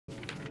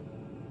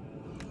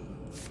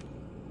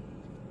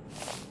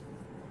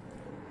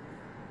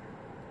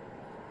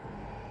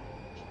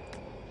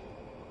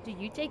Do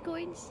you take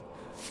coins?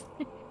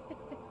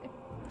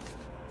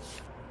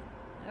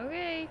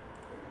 Okay.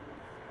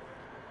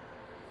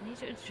 I need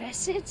to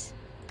address it.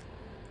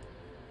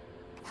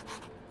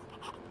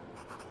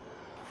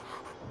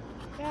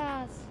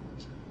 God.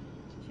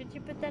 Should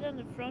you put that on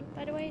the front,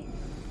 by the way?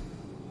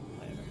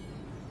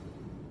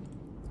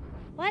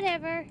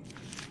 Whatever.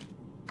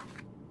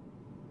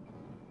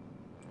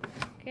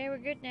 Okay, we're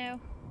good now.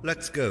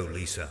 Let's go,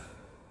 Lisa.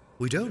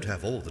 We don't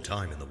have all the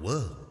time in the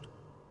world.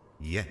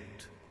 Yet.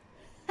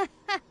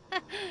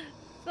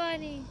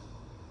 Funny.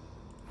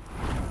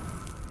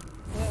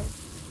 Whoa.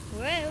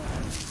 Whoa.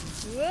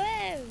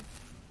 Whoa.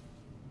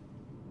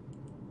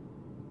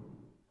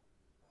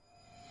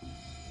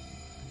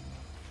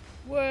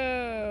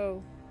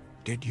 Whoa.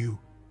 Did you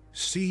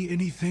see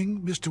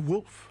anything, Mr.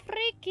 Wolfe?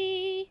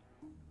 Freaky.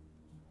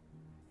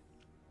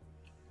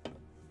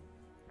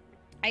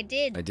 I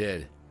did. I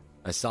did.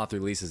 I saw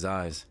through Lisa's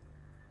eyes.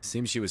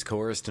 Seems she was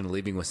coerced into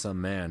leaving with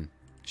some man.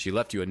 She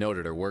left you a note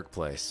at her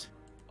workplace.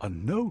 A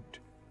note?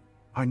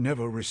 I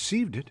never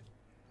received it.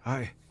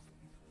 I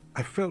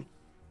felt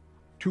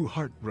too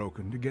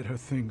heartbroken to get her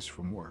things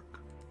from work.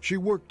 She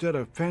worked at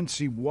a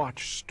fancy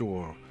watch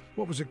store.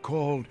 What was it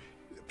called?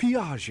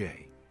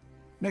 Piaget.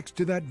 Next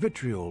to that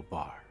vitriol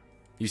bar.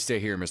 You stay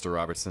here, Mr.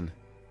 Robertson.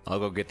 I'll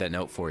go get that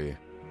note for you.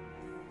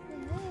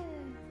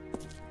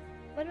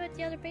 What about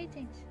the other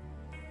paintings?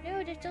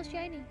 No, they're still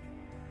shiny.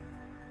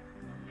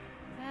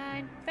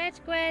 Fine.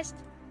 Fetch quest.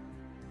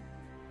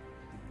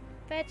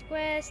 Fetch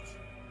quest.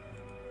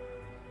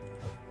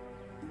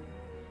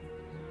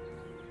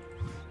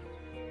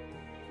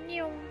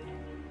 Nyong.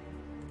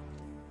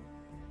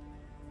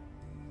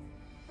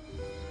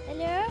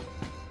 Hello?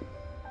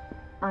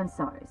 I'm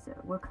sorry, sir.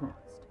 We're closed.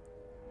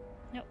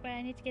 No, but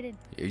I need to get in.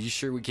 Are you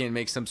sure we can't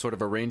make some sort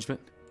of arrangement?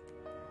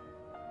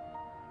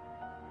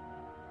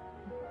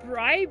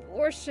 Bribe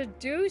or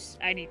seduce?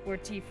 I need more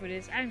tea for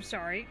this. I'm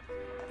sorry.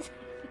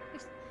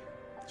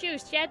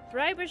 Choose, chat.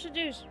 Bribe or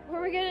seduce? What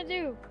are we gonna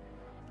do?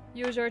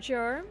 Use our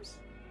charms?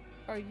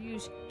 Or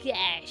use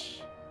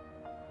cash?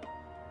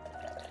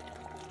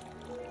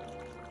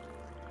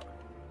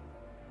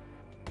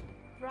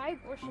 Bribe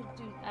or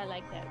seduce? I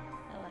like that.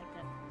 I like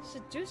that.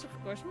 Seduce,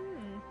 of course.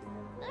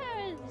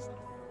 Just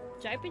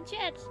type in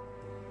chat.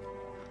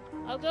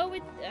 I'll go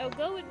with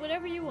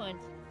whatever you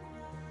want.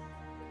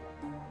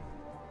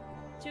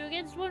 2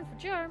 against 1 for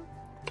charm.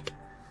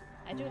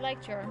 I do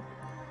like charm.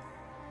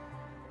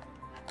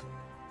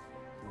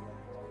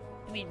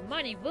 I mean,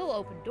 money will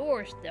open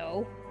doors,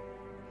 though.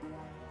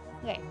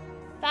 Okay.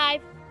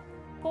 5,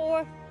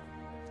 4,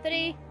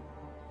 3,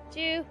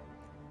 2,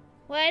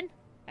 1.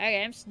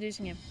 Okay, I'm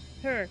seducing him.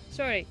 Her.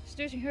 Sorry,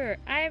 seducing her.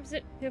 I am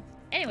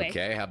anyway.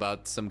 Okay, how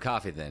about some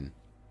coffee then?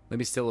 Let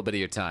me steal a bit of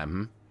your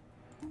time,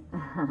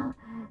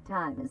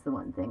 Time is the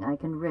one thing I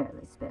can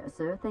rarely spare,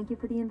 sir. Thank you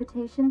for the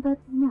invitation, but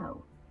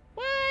no.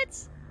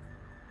 What?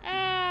 Oh,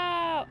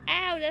 ow,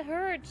 that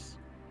hurts.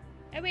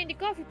 I mean, the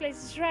coffee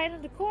place is right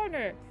on the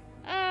corner.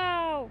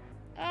 Oh,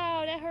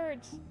 that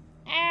hurts.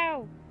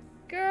 Ow,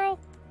 girl.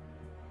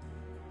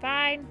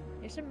 Fine,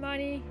 here's some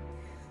money.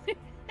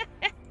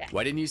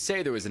 Why didn't you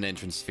say there was an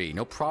entrance fee?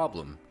 No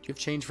problem. Do you have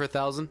change for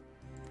 1,000?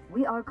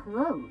 We are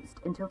closed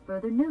until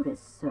further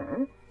notice,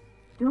 sir.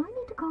 Do I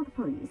need to call the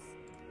police?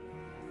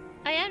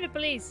 I am the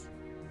police.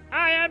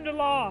 I am the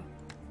law.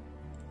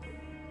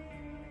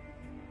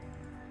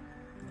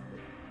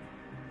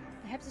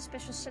 Perhaps a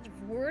special set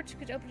of words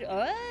could open the...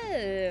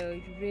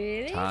 Oh,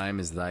 really? Time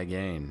is thy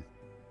gain.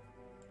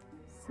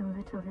 So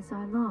little is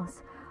our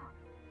loss.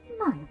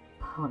 My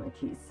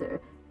apologies, sir.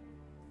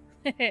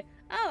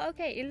 Oh,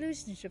 okay.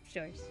 Illusions of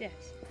choice.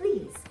 Yes.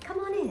 Please, come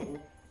on in.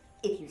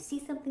 If you see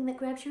something that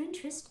grabs your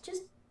interest,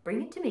 just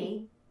bring it to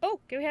me. Oh,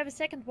 can we have a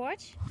second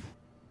watch?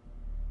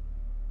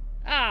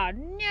 Oh,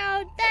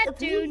 no, that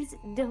dude. Please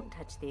don't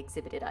touch the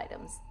exhibited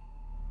items.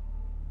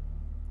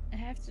 I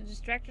have to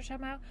distract her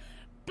somehow.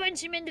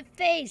 Punch him in the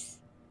face.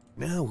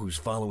 Now who's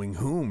following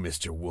whom,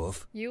 Mr.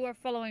 Wolfe? You are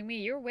following me.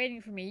 You're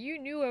waiting for me. You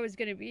knew I was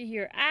going to be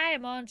here. I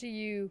am on to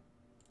you.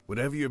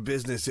 Whatever your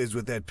business is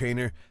with that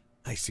painter,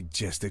 I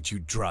suggest that you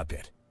drop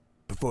it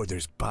before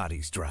there's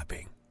bodies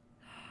dropping.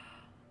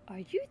 Are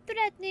you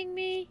threatening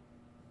me?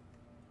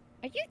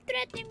 Are you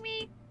threatening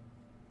me?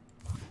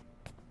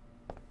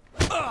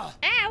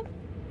 Ow!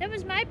 That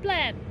was my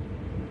plan.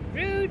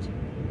 Rude.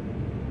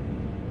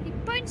 He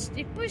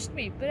pushed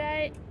me, but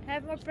I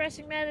have more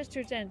pressing matters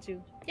to attend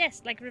to.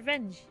 Yes, like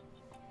revenge.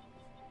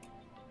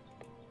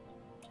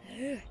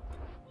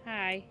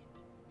 Hi.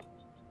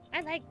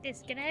 I like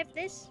this. Can I have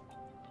this?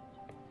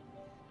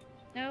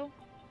 No?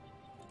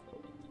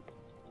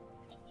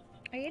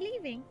 Are you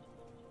leaving?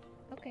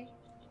 Okay.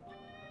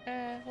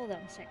 Hold on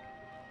a sec.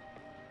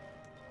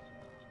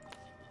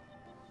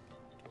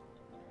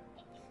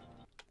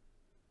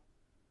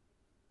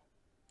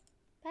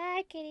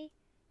 Bye, kitty.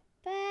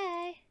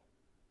 Bye.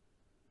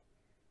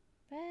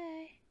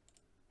 Bye.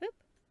 Boop.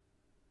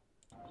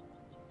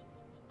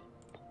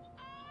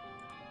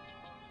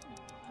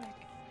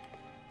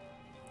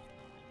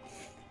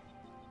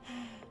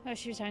 Oh,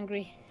 she was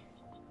hungry.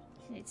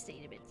 Let's stay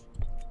in a bit.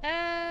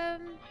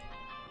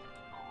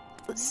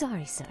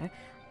 Sorry, sir.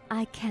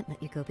 I can't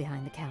let you go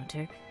behind the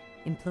counter.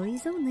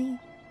 Employees only.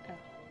 Oh,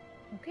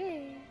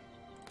 okay.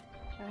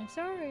 I'm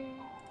sorry.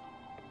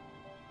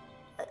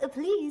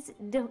 Please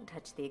don't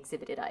touch the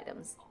exhibited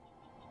items.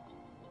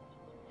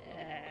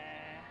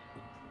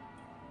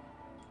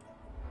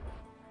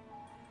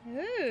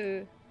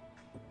 Ooh.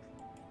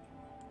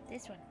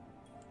 This one.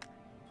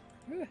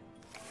 Ooh.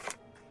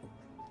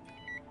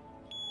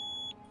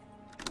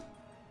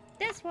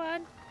 This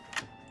one.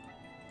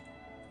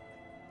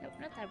 Nope,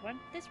 not that one.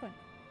 This one.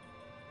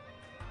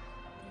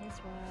 This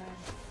one.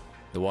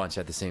 The watch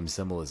had the same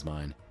symbol as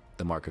mine,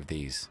 the mark of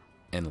these.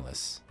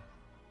 Endless.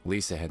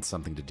 Lisa had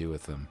something to do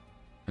with them,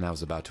 and I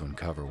was about to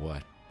uncover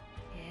what.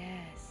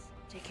 Yes.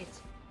 Take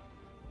it.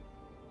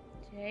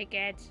 Take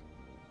it.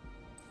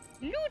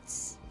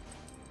 Loots!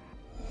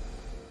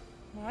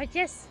 Oh,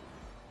 yes.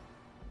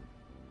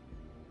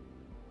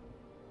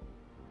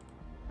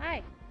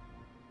 Hi.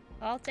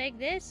 I'll take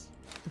this.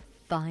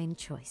 Fine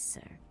choice,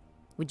 sir.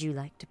 Would you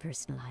like to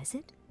personalize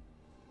it?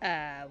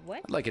 What?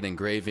 I'd like an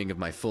engraving of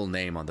my full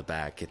name on the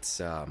back. It's,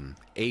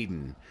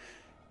 Aiden.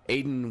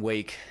 Aiden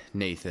Wake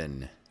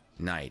Nathan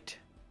Knight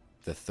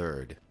the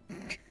Third.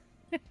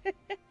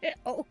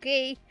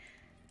 Okay.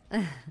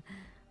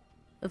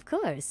 Of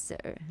course,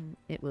 sir.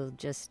 It will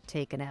just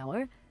take an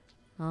hour.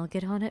 I'll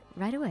get on it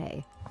right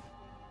away.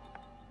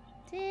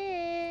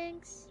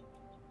 Thanks.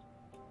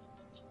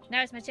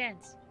 Now's my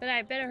chance. But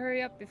I better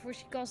hurry up before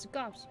she calls the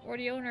cops. Or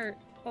the owner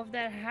of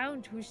that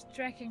hound who's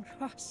tracking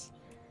Ross.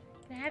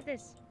 Can I have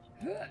this?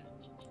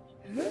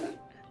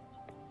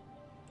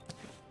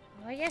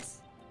 Oh,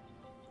 yes.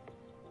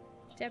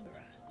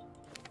 Deborah.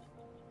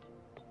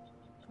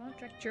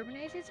 Contract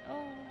terminated?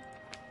 Oh.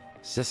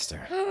 Sister,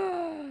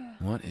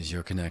 what is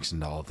your connection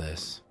to all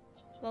this?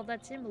 Well,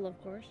 that symbol, of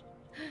course.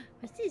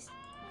 What's this?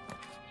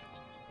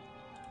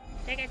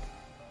 Take it.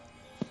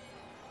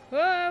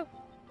 Whoa!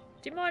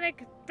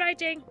 Demonic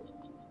writing!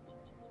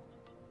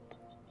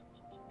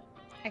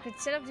 I could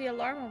set up the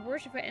alarm or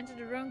worse if I enter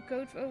the wrong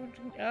code for...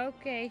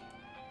 Okay.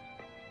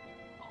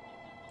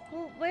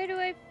 Well, where do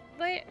I...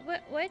 Wait,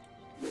 what?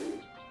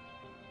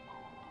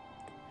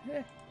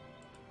 Where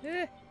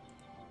do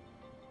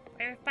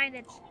I find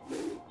it?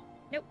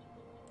 Nope.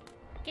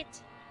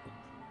 Get.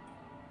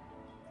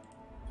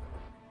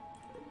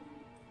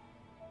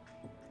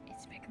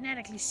 It's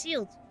magnetically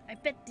sealed. I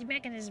bet the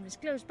mechanism is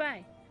close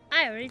by.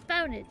 I already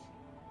found it.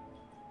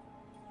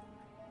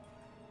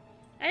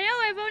 I know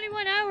I have only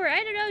 1 hour.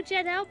 I don't know,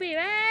 Chad. Help me.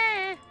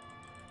 Ah!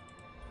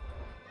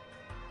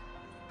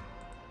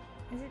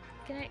 Is it?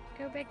 Can I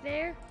go back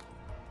there?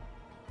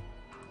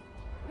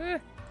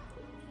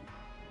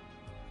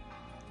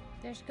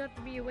 There's got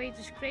to be a way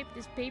to scrape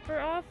this paper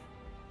off.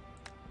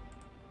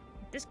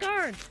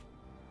 Discard.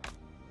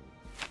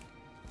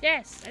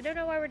 Yes. I don't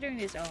know why we're doing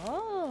this.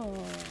 Oh.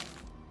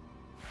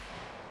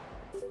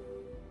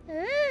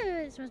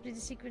 This must be the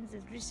sequence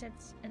that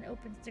resets and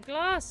opens the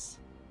glass.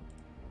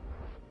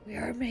 We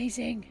are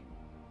amazing.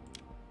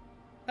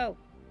 Oh,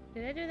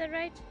 did I do that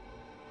right?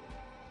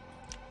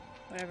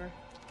 Whatever.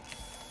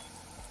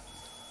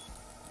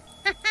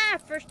 Haha,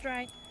 first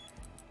try.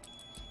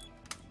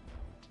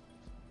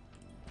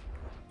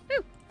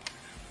 Woo.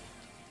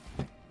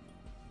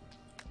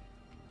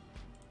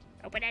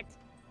 Open it.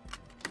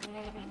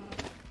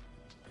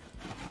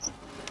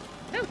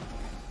 Woo.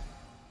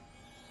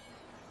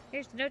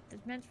 Here's the note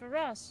that's meant for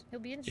Ross. He'll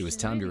be interested. It was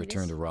in time to reading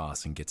return this. to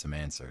Ross and get some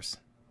answers.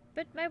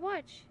 But my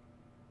watch.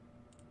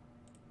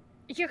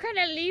 You're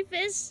gonna leave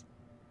this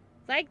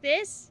like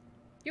this?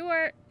 You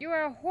are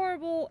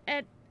horrible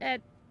at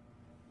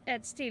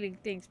stealing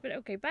things. But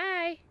okay,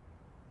 bye.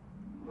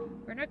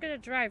 We're not gonna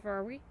drive,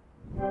 are we?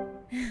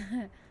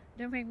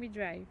 Don't make me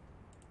drive.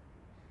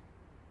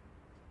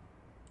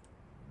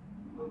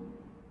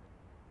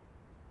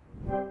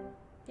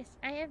 Yes,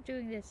 I am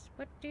doing this.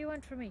 What do you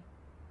want from me?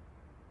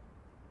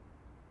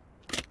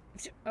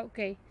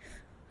 Okay.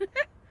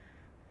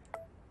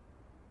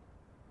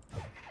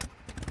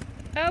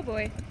 Oh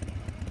boy.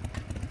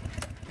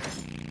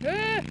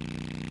 Ah!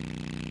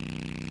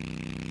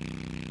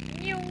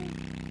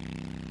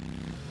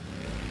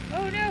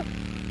 Oh no!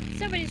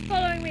 Somebody's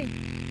following me!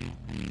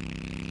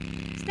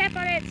 Step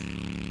on it!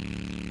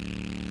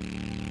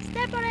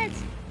 Step on it!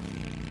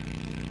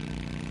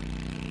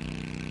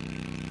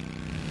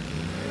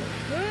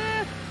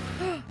 Ah!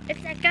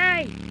 It's that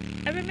guy!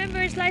 I remember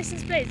his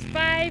license plate.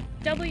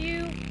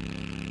 5W.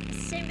 It's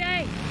the same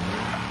guy.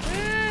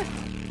 Ah!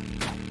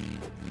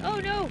 Oh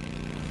no!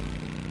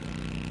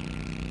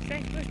 He's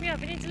trying to push me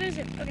off. I need to lose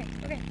him. Okay.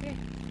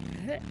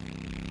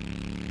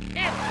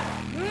 Now!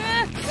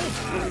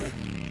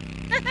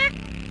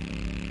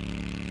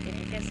 Okay,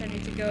 I guess I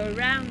need to go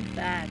around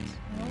that.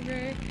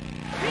 Okay.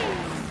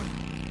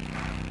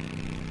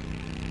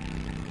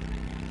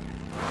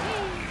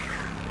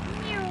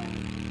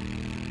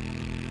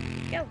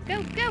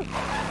 Go!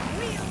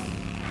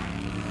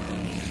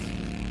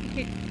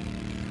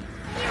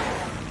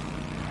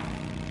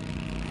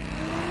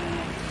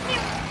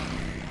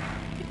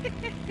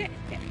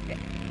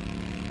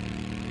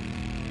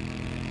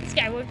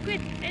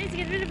 Quit! I need to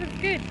get rid of it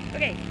for good.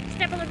 Okay,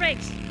 step on the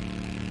brakes.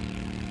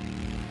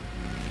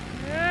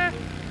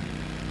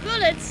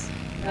 Bullets!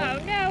 Oh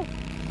no!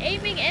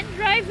 Aiming and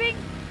driving?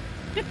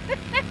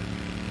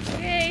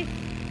 Okay.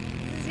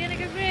 This is gonna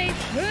go great.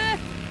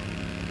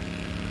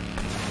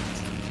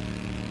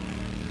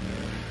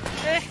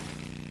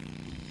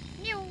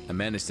 I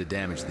managed to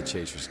damage the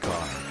chaser's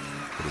car,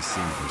 but he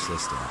seemed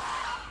persistent.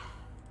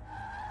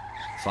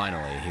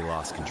 Finally, he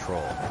lost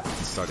control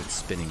and started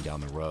spinning down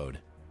the road.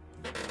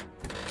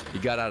 He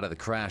got out of the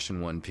crash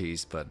in one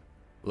piece, but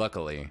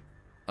luckily,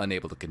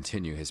 unable to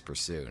continue his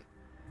pursuit.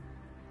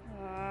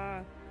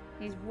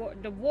 He's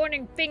the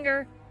warning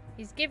finger.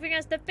 He's giving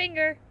us the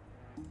finger.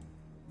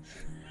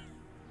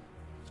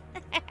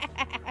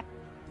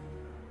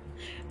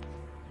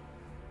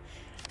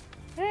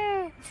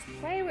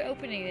 Why are we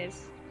opening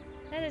this?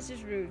 That is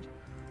just rude.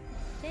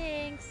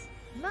 Thanks.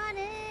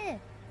 Money!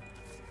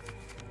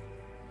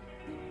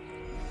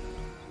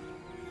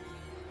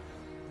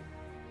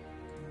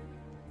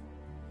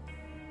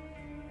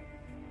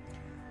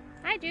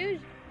 Hi,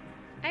 dude.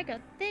 I got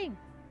the thing.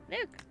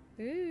 Look.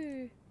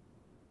 Ooh.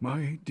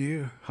 My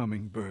dear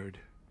hummingbird,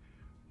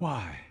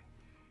 why?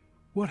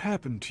 What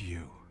happened to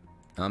you?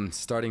 I'm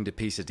starting to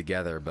piece it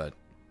together, but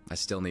I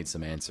still need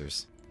some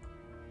answers.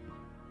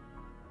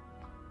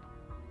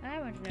 I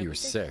want to know. You were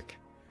sick.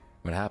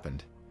 What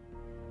happened?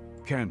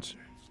 Cancer.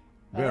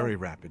 Very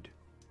rapid.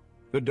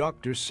 The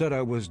doctor said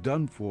I was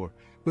done for,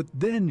 but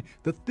then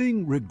the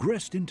thing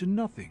regressed into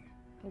nothing.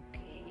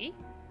 Okay.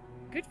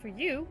 Good for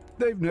you.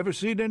 They've never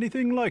seen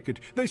anything like it.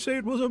 They say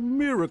it was a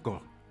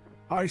miracle.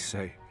 I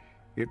say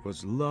it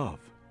was love.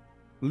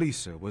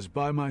 Lisa was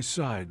by my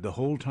side the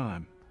whole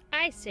time.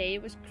 I say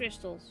it was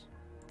crystals.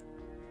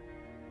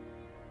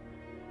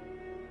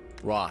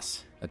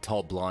 Ross, a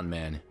tall blonde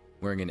man,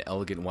 wearing an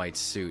elegant white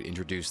suit,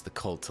 introduced the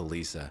cult to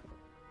Lisa.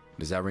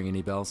 Does that ring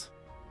any bells?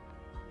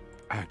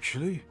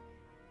 Actually,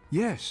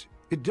 yes,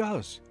 it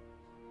does.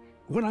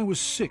 When I was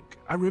sick,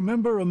 I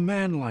remember a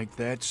man like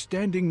that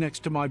standing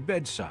next to my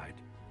bedside.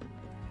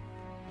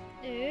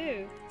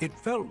 Ew. It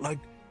felt like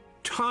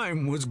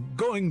time was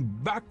going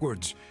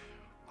backwards.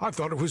 I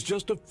thought it was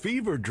just a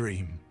fever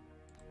dream.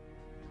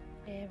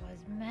 It was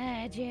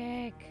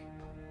magic.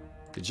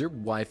 Did your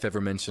wife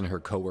ever mention her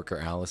coworker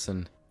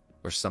Allison?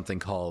 Or something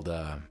called,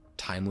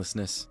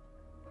 timelessness?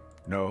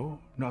 No,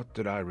 not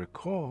that I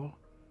recall.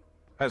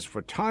 As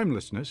for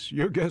timelessness,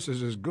 your guess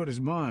is as good as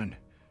mine.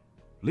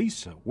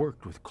 Lisa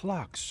worked with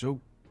clocks, so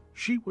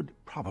she would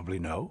probably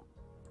know.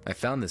 I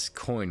found this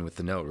coin with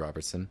the note,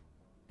 Robertson.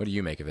 What do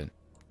you make of it?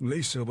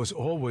 Lisa was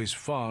always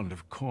fond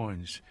of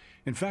coins.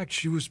 In fact,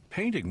 she was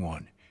painting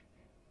one.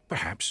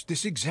 Perhaps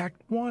this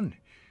exact one.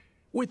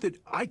 With it,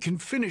 I can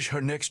finish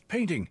her next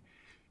painting.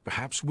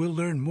 Perhaps we'll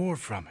learn more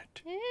from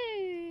it.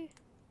 Hey.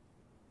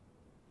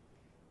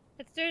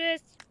 Let's do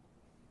this.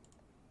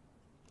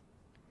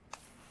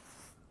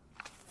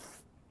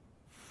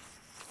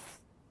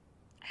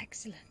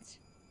 Excellent.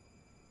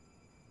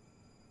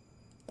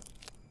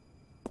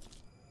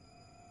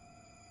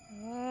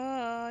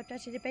 Oh,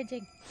 touching the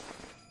painting.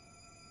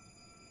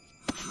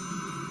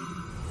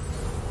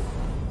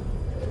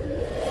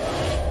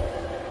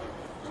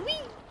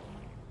 Whee!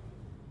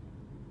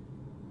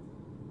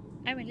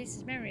 I'm in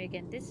Lisa's memory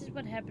again. This is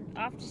what happened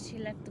after she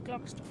left the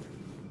clock store.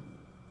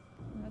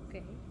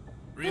 Okay.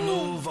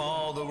 Remove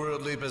all the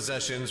worldly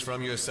possessions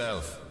from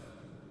yourself.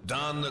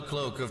 Don the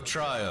cloak of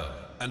trial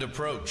and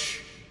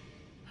approach.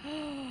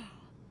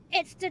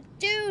 It's the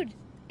dude!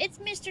 It's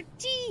Mr.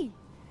 T!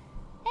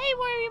 Hey,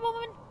 warrior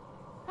woman!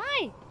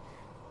 Hi!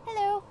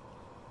 Hello!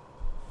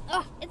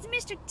 Oh, it's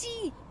Mr.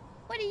 T!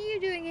 What are you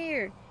doing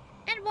here?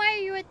 And why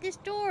are you at this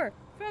door?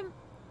 From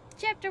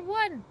chapter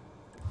 1?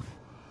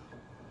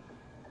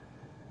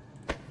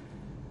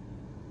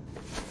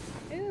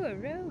 Ooh, a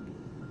robe.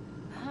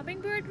 A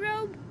hummingbird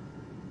robe?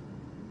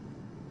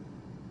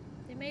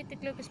 They made the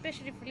cloak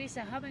especially for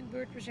Lisa.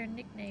 Hummingbird was her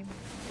nickname.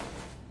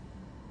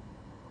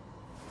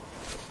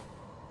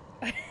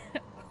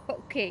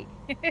 Okay.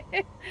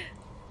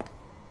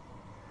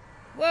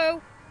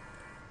 Whoa.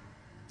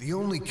 The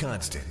only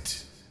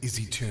constant is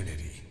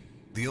eternity.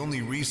 The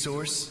only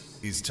resource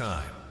is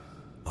time.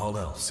 All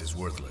else is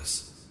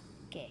worthless.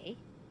 Okay.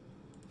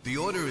 The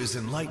Order is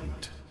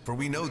enlightened, for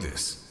we know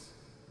this.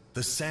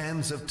 The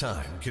sands of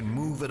time can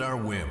move at our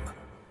whim.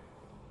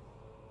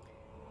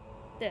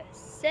 The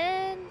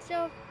sands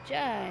of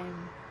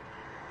time.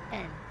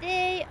 And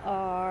they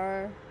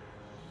are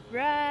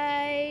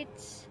right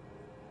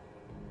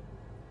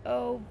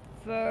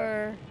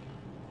over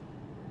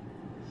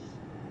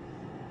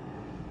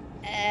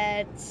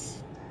at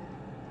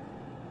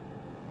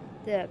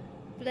the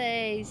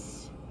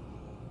place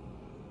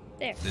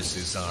there. This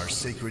is our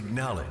sacred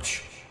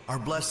knowledge, our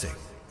blessing,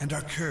 and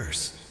our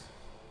curse.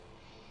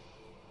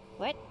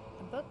 What?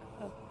 A book?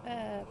 Oh,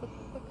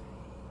 book.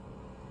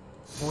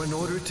 For in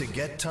order to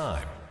get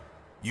time,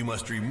 you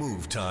must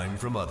remove time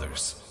from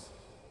others.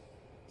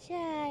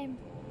 Time.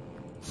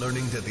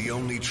 Learning that the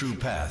only true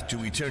path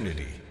to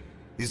eternity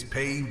is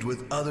paved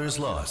with others'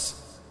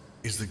 loss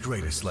is the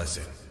greatest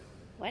lesson.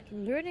 What?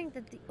 Learning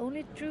that the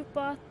only true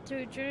path to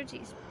eternity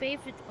is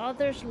paved with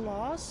others'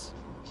 laws?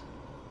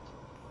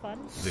 Fun.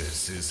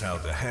 This is how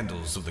the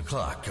handles of the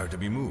clock are to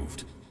be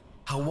moved.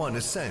 How one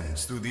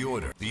ascends through the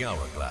order. The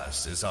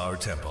hourglass is our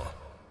temple,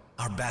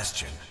 our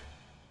bastion.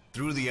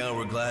 Through the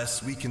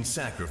hourglass, we can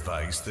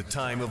sacrifice the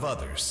time of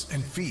others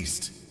and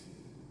feast.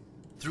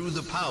 Through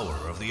the power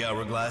of the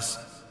hourglass,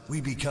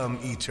 we become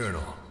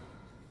eternal.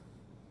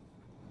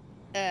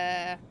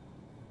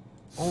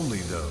 Only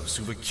those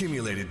who've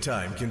accumulated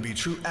time can be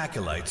true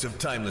acolytes of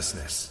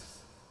timelessness.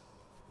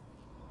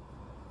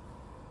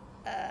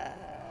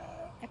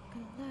 Acolyte.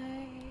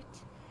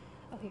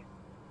 Oh, here.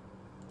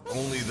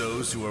 Only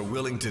those who are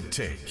willing to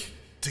take,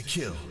 to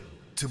kill,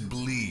 to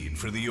bleed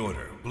for the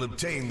order will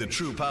obtain the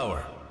true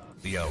power.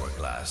 The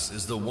hourglass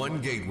is the one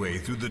gateway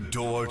through the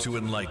door to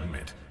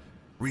enlightenment.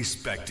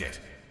 Respect it.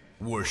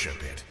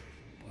 Worship it.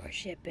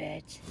 Worship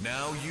it.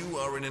 Now you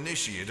are an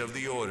initiate of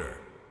the order.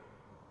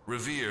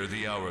 Revere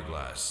the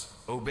hourglass,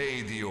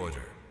 obey the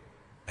order,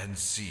 and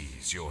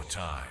seize your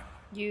time.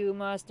 You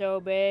must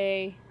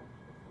obey.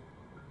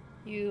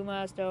 You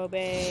must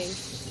obey.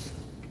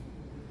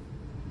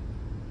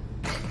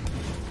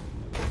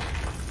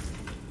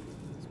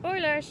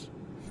 Spoilers!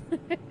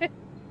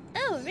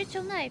 Oh, a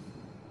ritual knife.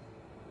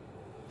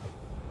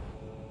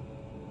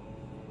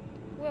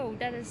 Whoa,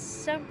 that is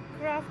some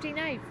crafty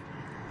knife.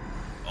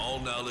 All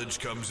knowledge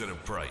comes at a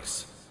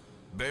price.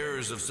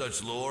 Bearers of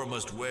such lore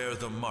must wear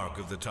the mark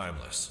of the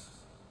timeless.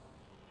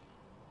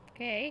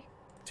 Okay.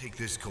 Take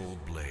this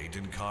cold blade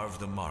and carve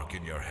the mark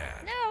in your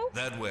hand. No.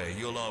 That way,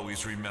 you'll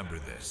always remember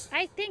this.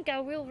 I think I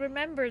will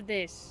remember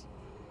this.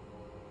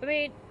 I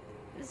mean,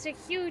 it's a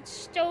huge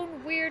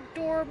stone weird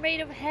door made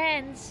of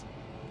hands.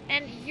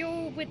 And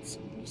you with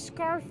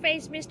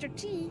Scarface Mr.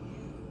 T.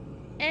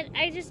 And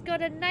I just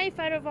got a knife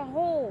out of a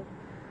hole.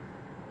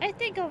 I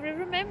think I will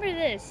remember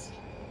this.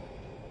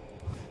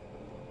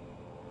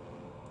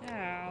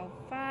 Oh,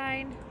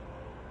 fine.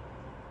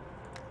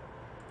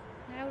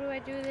 How do I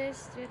do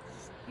this?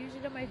 Just use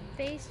it on my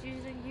face?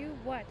 Use it on you?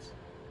 What?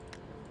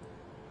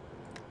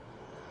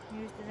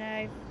 Use the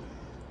knife.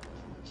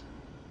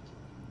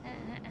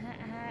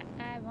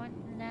 I want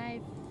the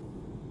knife.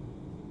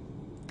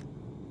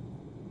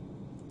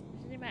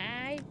 Is it in my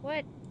eye?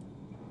 What?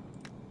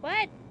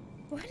 What?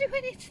 What do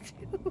I need to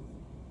do?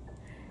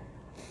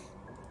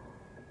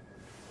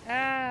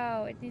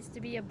 Oh, it needs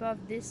to be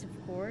above this,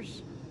 of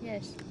course.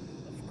 Yes,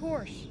 of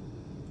course.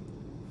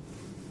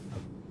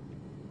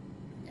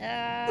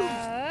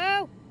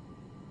 Oh!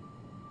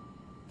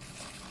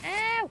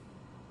 Ow!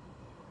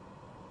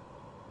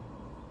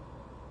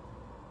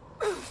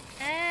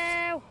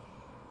 Ow!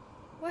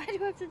 Why do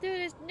I have to do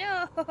this?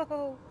 No!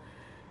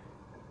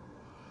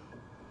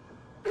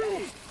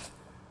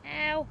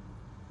 Ow!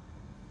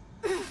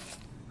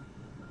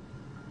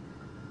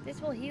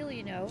 This will heal,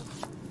 you know.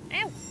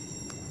 Ow!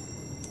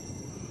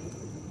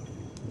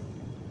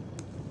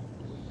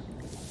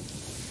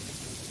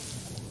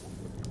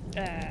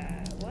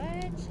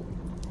 What?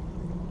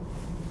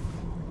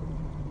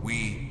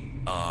 We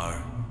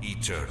are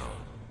eternal.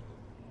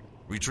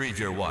 Retrieve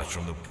your watch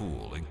from the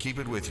pool and keep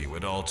it with you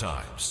at all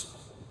times.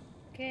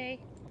 Okay.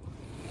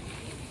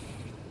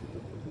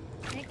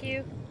 Thank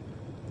you.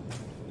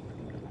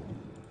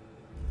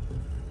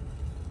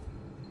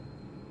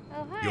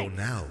 Oh, hi. You're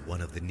now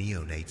one of the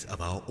neonates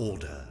of our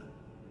order.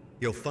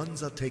 Your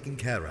funds are taken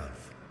care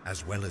of,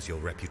 as well as your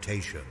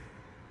reputation.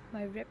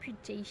 My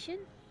reputation?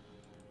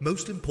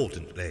 Most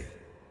importantly,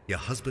 your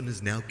husband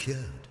is now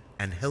cured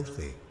and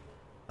healthy.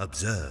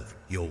 Observe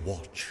your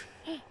watch.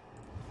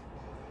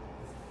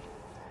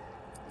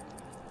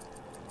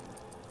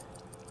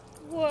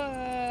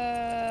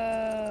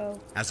 Whoa!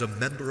 As a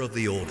member of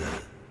the Order,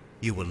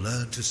 you will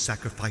learn to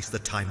sacrifice the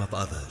time of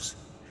others,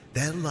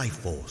 their life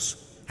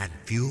force, and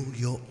fuel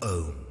your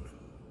own.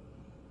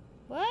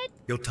 What?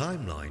 Your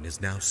timeline is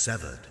now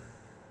severed.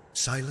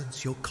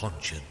 Silence your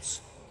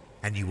conscience,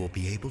 and you will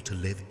be able to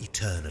live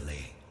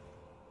eternally.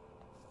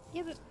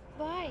 Yeah, but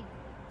why?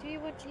 Do you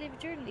want to live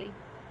eternally?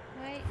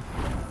 Why?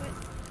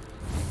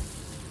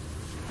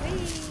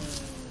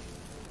 Wait.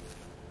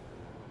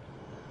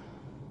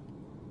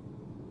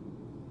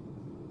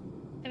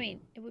 I mean,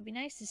 it would be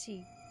nice to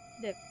see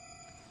the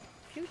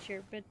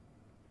future, but...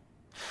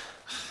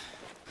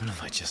 What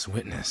have I just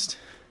witnessed?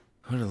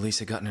 What had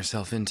Lisa gotten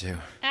herself into?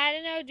 I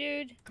don't know,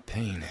 dude. The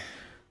pain.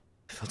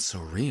 It felt so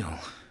real.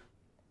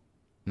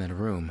 In that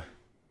room.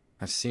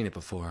 I've seen it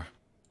before.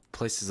 The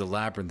place is a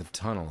labyrinth of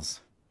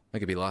tunnels. I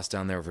could be lost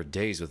down there for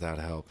days without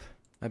help.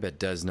 I bet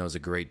Des knows a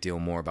great deal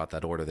more about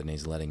that order than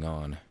he's letting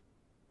on.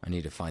 I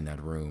need to find that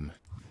room.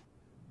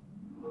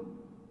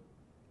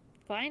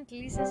 Find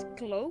Lisa's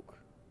cloak?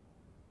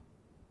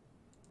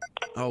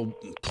 Oh,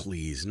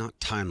 please, not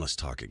timeless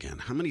talk again.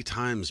 How many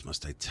times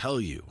must I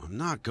tell you? I'm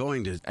not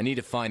going to... I need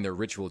to find their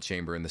ritual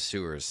chamber in the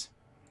sewers.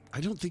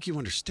 I don't think you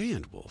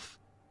understand, Wolfe.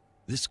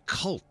 This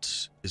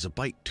cult is a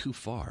bite too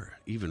far,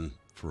 even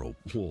for a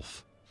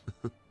wolf.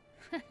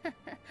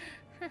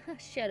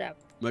 Shut up.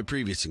 My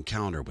previous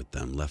encounter with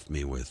them left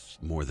me with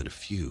more than a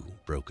few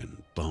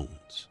broken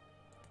bones.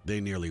 They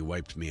nearly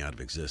wiped me out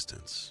of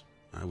existence.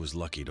 I was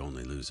lucky to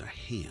only lose a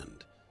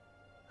hand.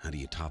 How do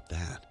you top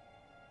that?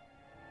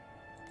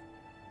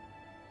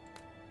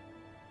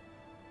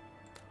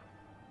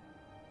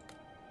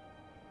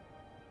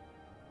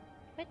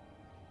 What?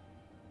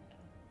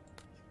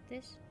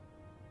 This?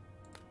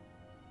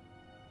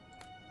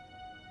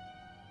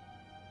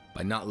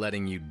 By not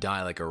letting you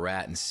die like a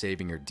rat and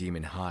saving your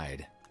demon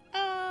hide.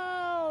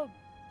 Oh,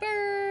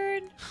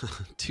 burn!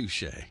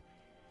 Touche.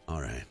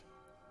 All right.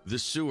 The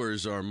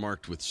sewers are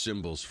marked with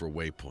symbols for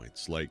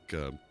waypoints, like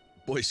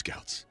Boy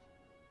Scouts.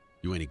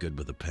 You any good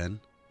with a pen?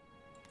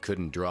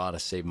 Couldn't draw to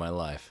save my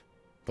life.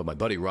 But my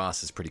buddy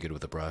Ross is pretty good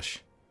with a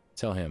brush.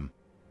 Tell him.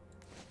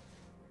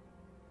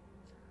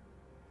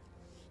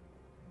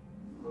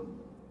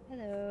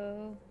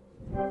 Hello.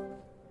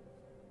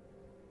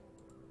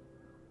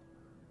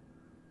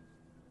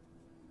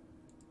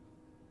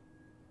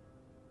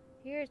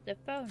 Here's the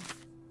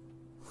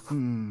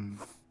phone.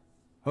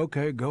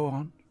 Okay, go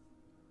on.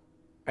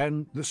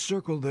 And the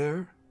circle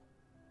there?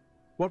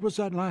 What was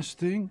that last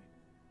thing?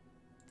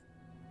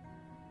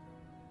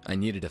 I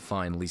needed to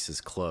find Lisa's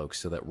cloak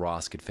so that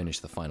Ross could finish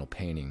the final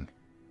painting.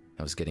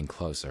 I was getting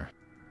closer.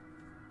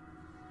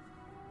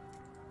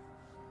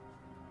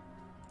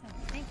 Oh,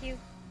 thank you.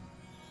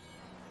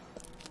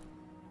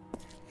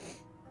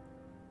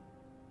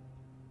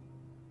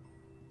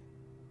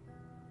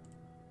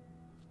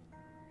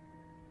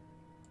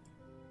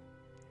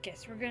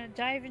 Guess we're gonna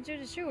dive into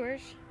the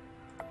sewers.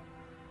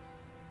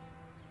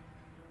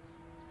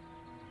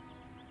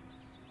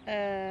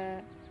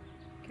 Can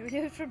we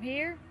do it from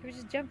here? Can we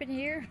just jump in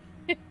here?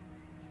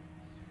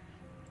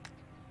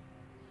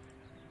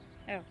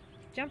 Oh,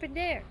 jump in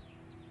there.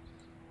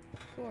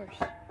 Of course.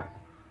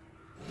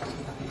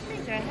 These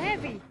things are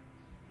heavy.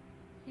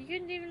 You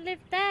couldn't even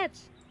lift that.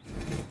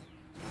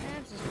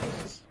 I'm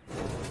suspicious.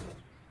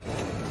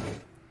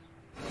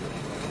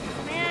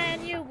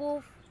 Man, you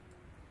Wolf.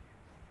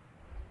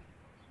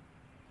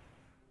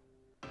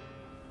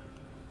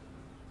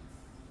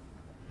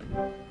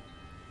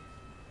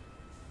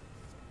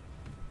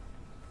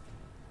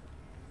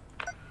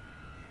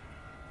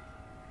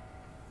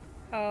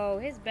 Oh,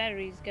 his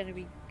battery's gonna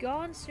be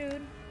gone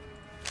soon.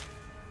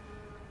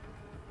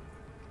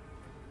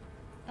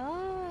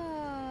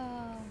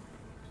 Oh.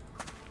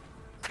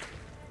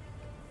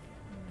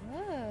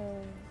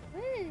 Whoa.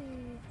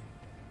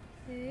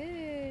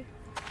 Hey.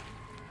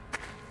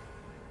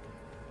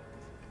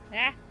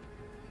 Ah.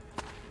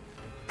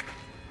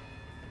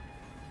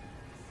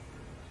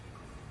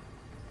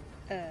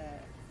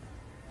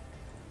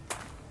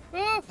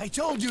 Oh. I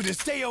told you to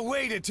stay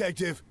away,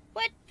 Detective!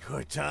 What?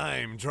 Your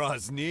time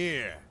draws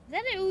near. Is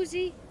that an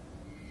Uzi?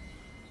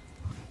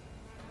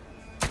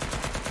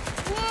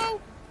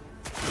 Whoa!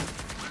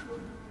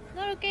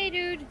 Not okay,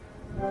 dude.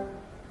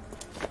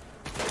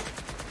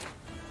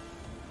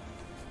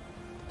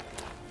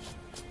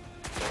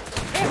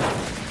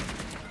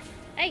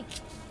 Hey,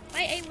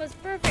 my aim was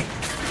perfect.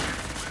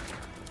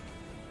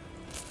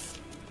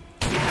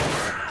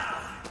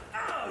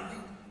 Oh,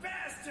 you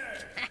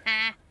bastard!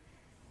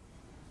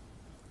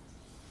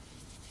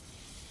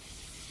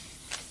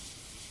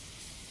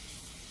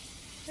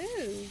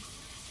 Ooh.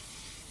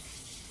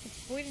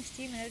 It's boiling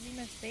steam and having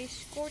my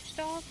face scorched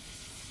off.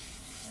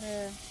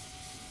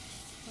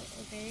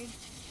 Okay.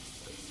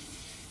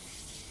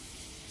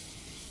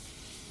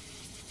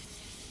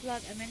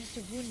 Blood, I managed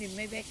to wound him.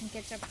 Maybe I can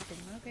catch up with him.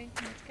 Okay,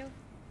 let's go.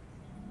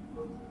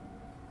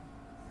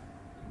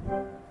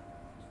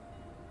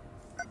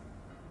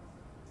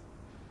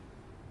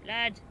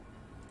 Blood.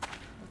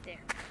 Right there.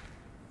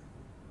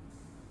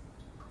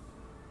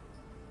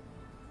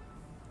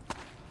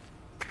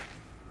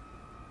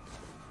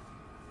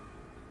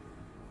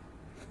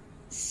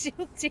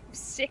 SEAL Team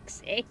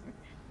 6 aim.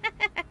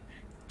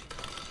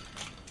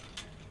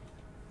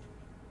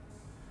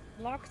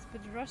 Locked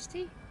but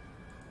rusty?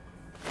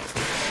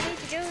 I need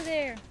to go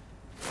there.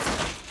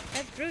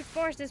 Let's brute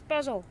force this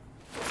puzzle.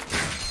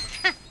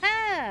 Ha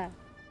ha!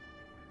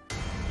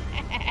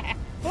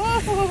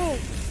 Whoa!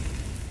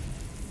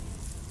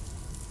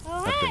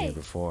 Oh, I've been hi! here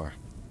before.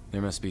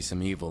 There must be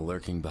some evil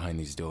lurking behind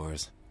these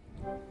doors.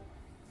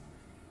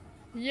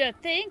 You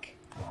think?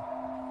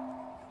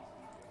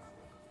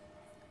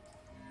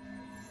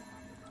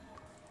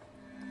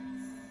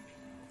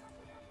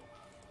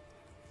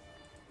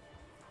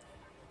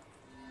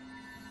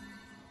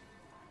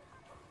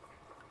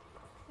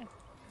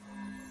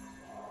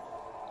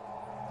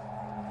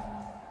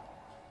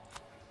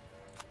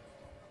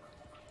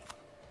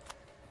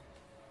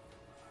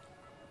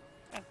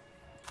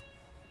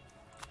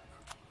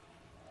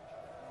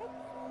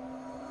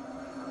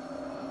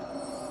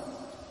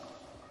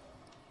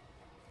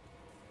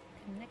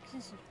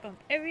 Connections to the pump.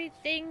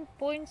 Everything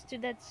points to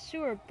that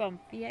sewer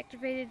pump. He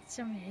activated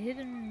some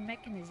hidden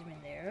mechanism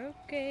in there.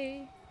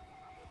 Okay.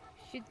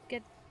 Should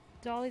get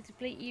Dolly to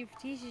play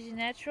EFTs. She's a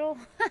natural.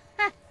 Ha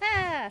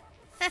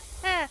ha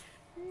ha!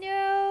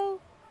 No!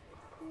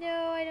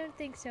 No, I don't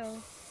think so.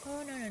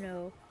 Oh, no, no,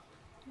 no.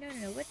 No, no,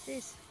 no. What's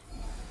this?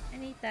 I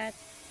need that.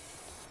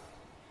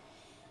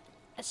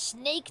 A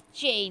snake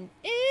chain.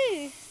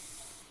 Ooh.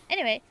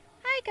 Anyway,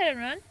 hi, Cut and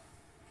Run.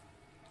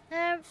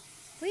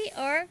 We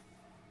are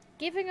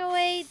giving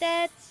away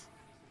that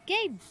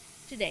game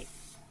today.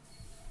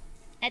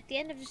 At the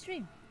end of the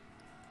stream.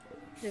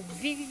 The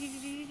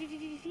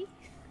V.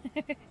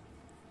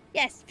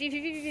 Yes,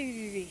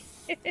 V.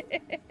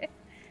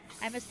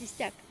 I must be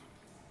stuck.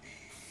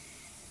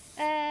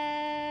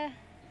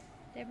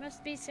 There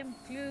must be some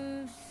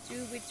clue to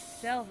which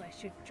valve I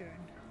should turn.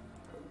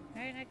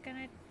 Right? Can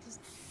I just...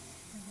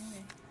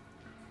 Okay.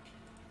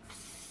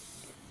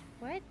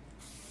 What?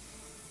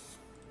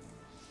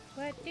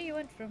 What do you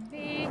want from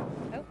me?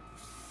 Oh.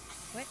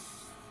 What?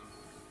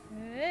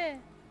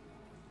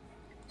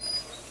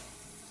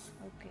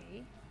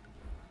 Okay.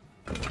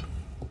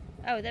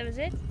 Oh, that was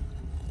it?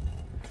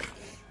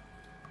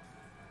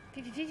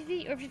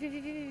 V or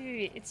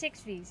V. It's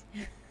 6 V's.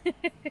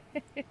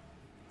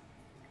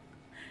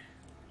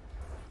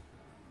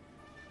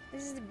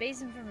 This is the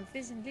basin from a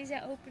fish, and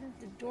Lisa opened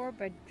the door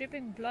by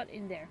dripping blood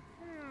in there.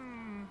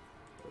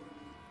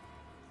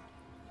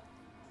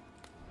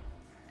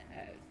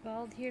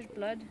 Well, here's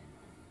blood.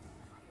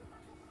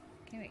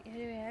 Do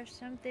we have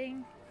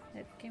something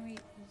that can we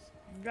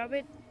rub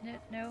it?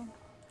 No.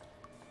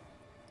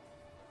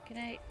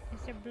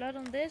 Is there blood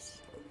on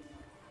this?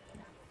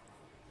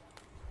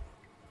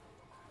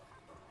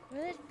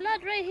 Well, there's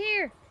blood right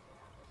here.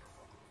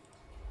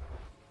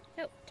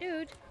 No,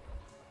 dude.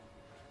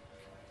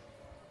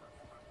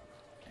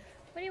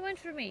 What do you want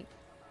from me?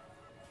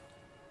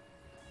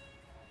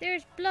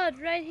 There's blood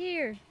right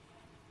here.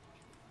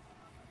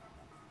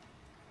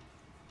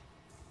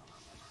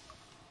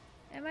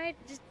 Am I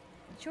just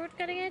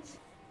shortcutting it?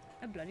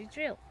 A bloody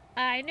trail.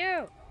 I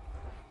know.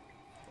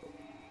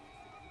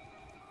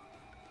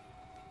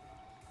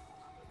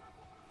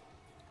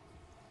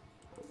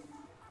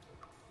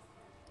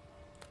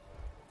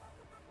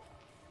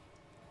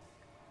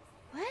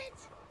 What?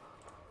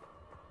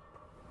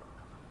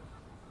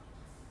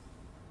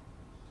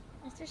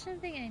 Is there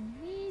something I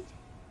need?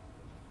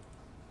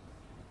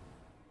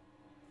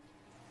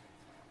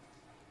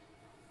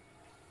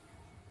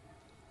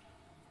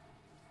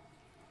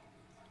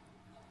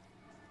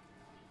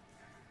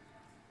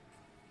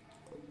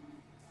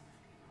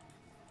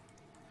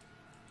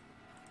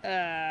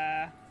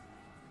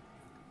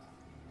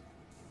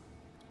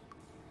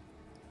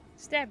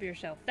 Stab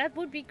yourself. That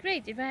would be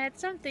great if I had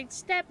something to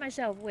stab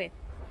myself with.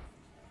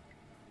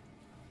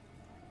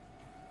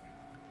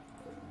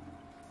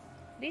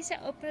 Lisa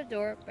opened the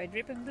door by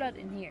dripping blood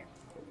in here.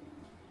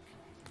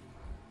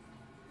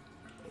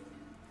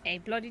 A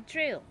bloody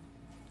trail.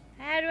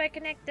 How do I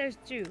connect those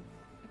two?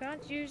 I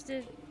can't use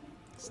the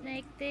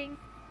snake thing.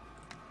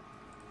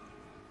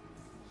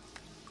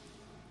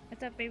 I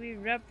thought maybe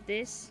rub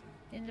this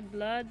in the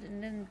blood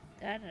and then,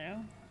 I don't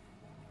know.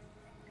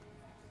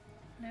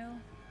 No,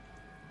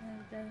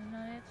 that is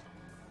not it.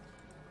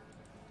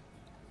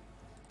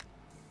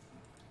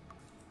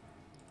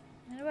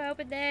 How do I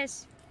open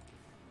this?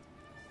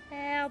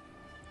 Help!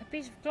 A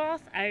piece of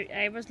cloth?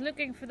 I was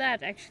looking for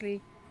that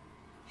actually.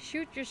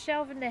 Shoot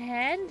yourself in the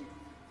hand?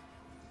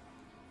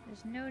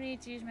 There's no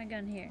need to use my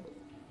gun here.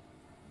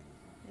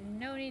 There's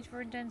no need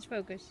for intense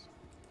focus.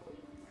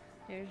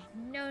 There's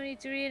no need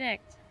to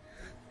reenact.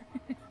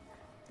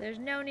 There's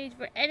no need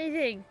for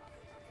anything.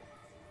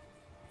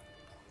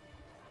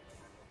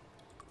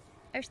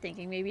 I was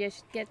thinking maybe I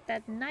should get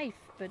that knife,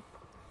 but...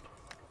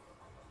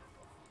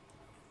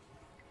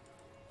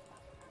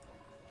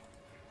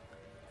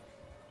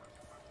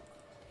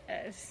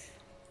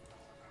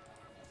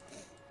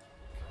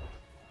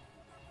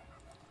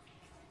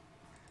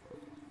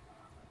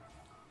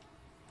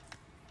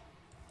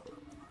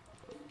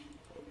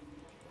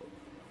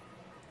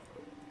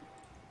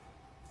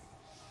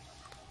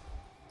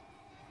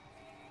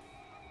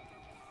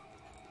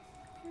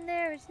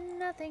 There is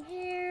nothing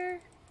here.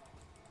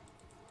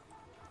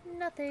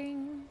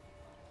 Nothing.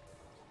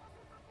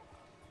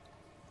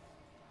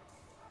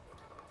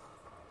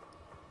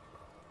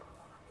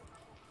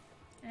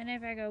 And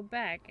if I go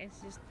back,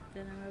 it's just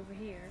then I'm over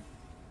here.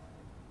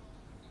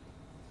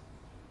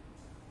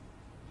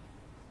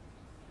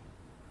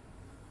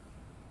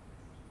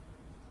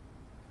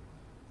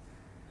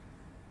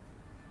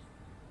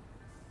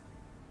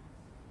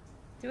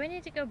 Do I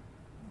need to go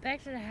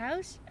back to the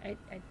house? I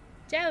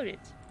doubt it.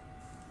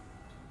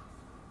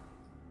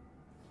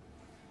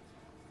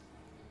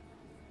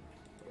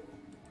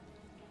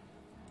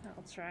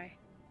 I'll try.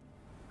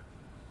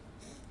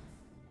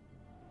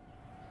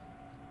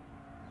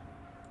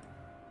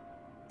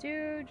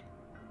 Dude.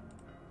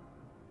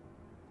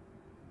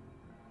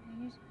 Can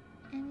I use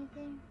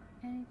anything?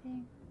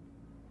 Anything?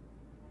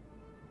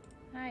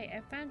 Hi,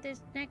 I found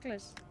this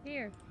necklace.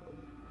 Here.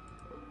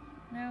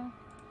 No?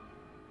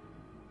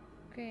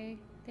 Okay,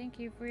 thank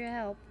you for your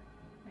help,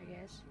 I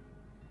guess.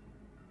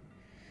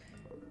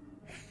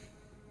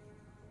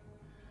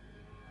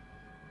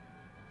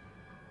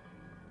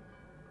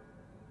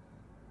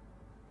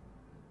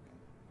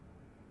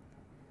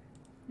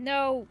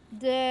 No,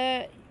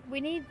 we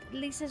need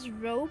Lisa's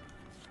robe.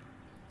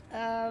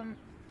 Oh,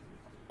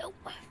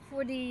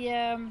 for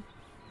the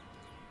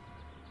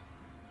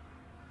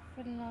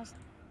last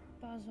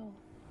puzzle.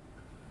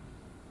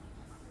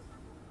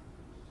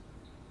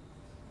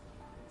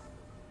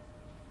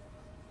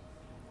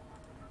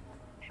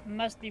 I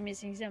must be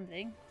missing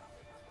something.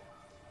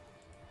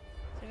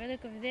 So if I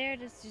look over there,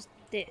 that's just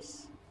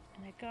this.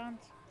 And I can't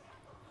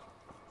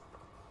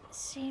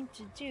seem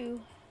to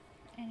do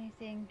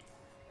anything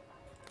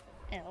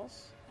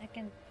else. I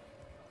can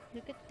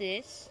look at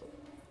this,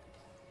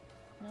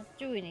 not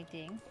do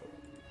anything.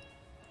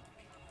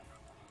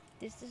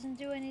 This doesn't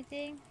do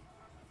anything.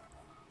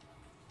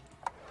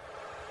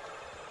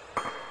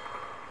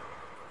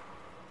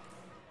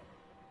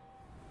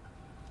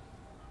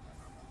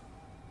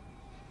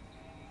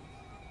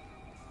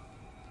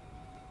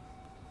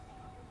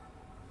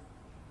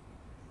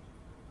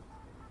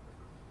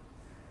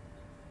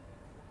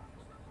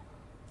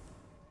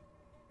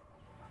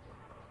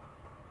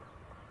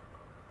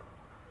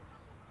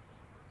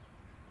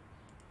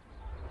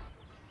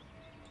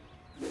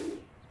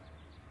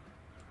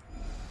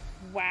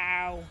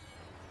 Wow.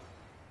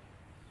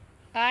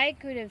 I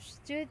could have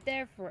stood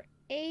there for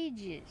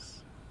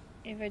ages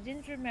if I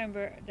didn't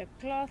remember the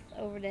cloth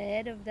over the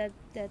head of that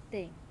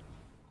thing.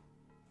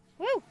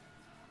 Woo!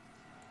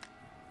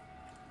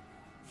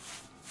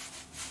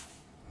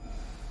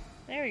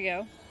 There we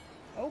go.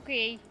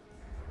 Okay.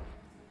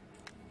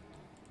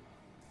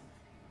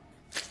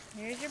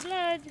 Here's your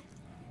blood.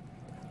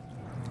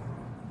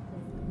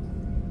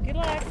 Good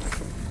luck.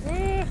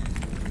 Woo!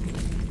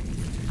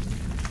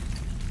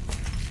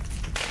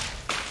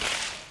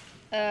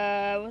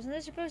 Wasn't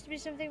there supposed to be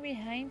something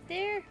behind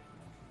there?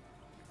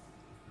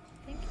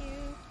 Thank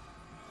you.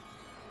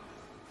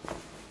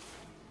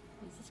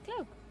 Lisa's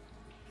cloak.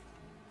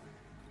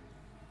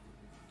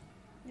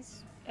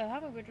 This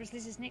Hummingbird was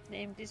Lisa's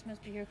nickname. This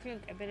must be her cloak.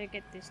 I better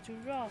get this to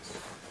Ross.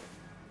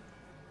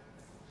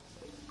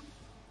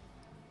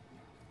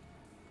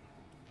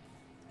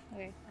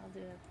 Okay, I'll do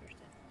that first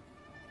then.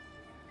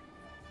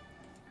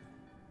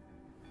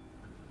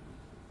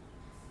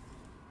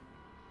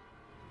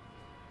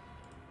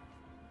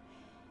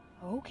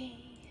 Okay.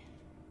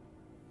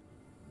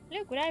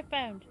 Look what I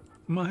found.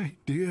 My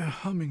dear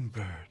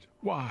Hummingbird,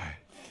 why?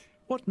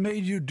 What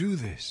made you do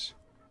this?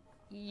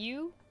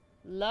 You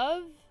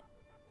love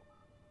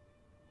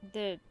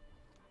the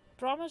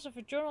promise of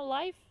eternal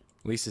life?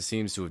 Lisa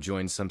seems to have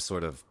joined some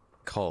sort of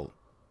cult.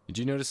 Did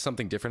you notice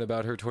something different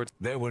about her towards...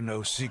 There were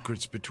no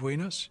secrets between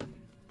us,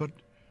 but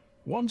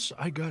once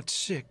I got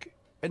sick,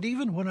 and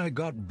even when I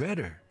got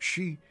better,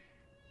 she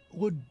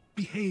would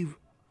behave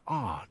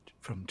odd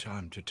from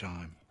time to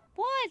time.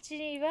 What,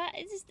 Geneva?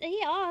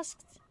 He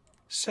asked.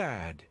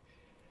 Sad.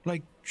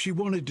 Like she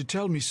wanted to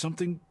tell me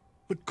something,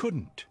 but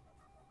couldn't.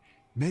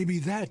 Maybe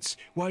that's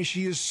why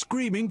she is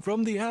screaming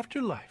from the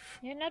afterlife.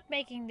 You're not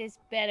making this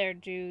better,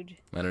 dude.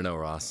 I don't know,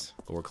 Ross,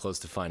 but we're close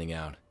to finding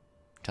out.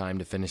 Time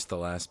to finish the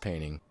last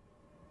painting.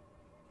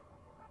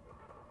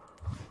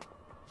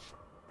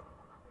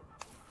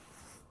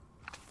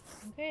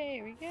 Okay,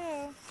 here we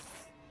go.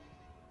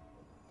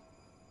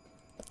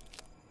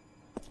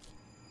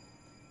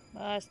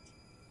 Must.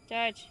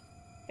 Touch.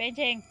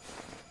 Painting.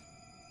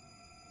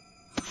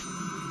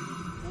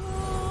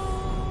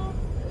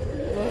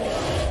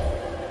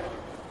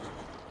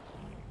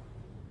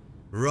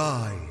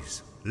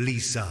 Rise,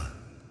 Lisa.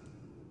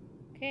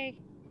 Okay.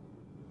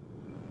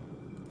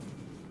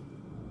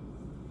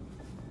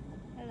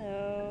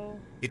 Hello.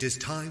 It is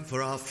time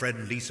for our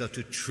friend Lisa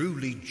to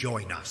truly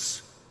join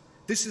us.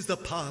 This is the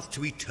path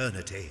to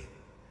eternity,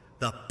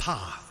 the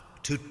path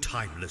to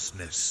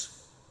timelessness.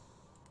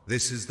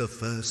 This is the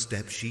first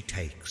step she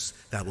takes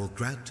that will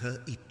grant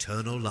her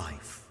eternal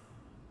life.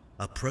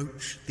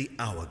 Approach the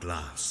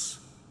hourglass.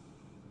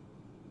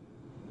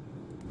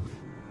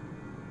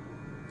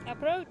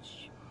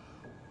 Approach.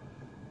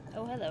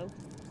 Oh, hello.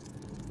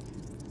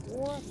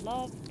 War,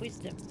 love,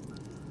 wisdom.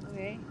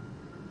 Okay.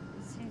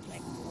 This seems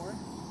like war.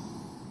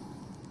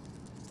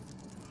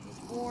 This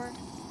is war.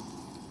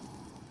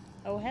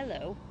 Oh,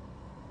 hello.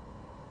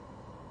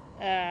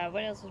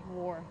 What else is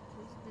war?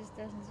 This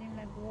doesn't seem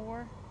like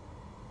war.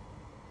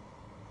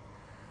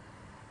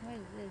 What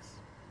is this?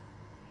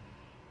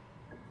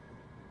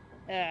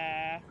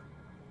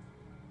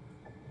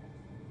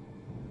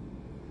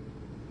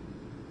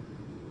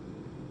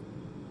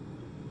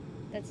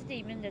 That's a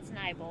demon, that's an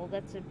eyeball,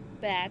 that's a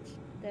bat,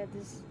 that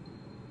is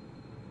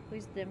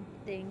wisdom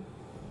thing.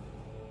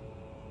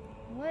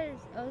 What is,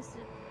 oh, is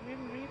it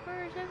Grim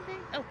Reaper or something?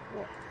 Oh,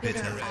 war.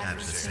 Bitter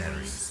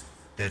adversaries,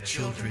 their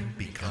children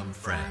become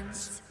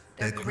friends,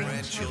 their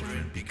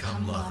grandchildren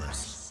become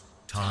lovers.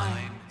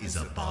 Time is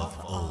above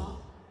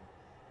all.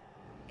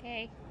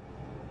 Okay.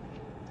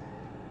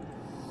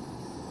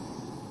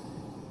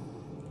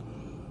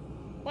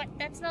 What?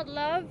 That's not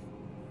love?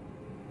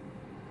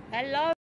 I love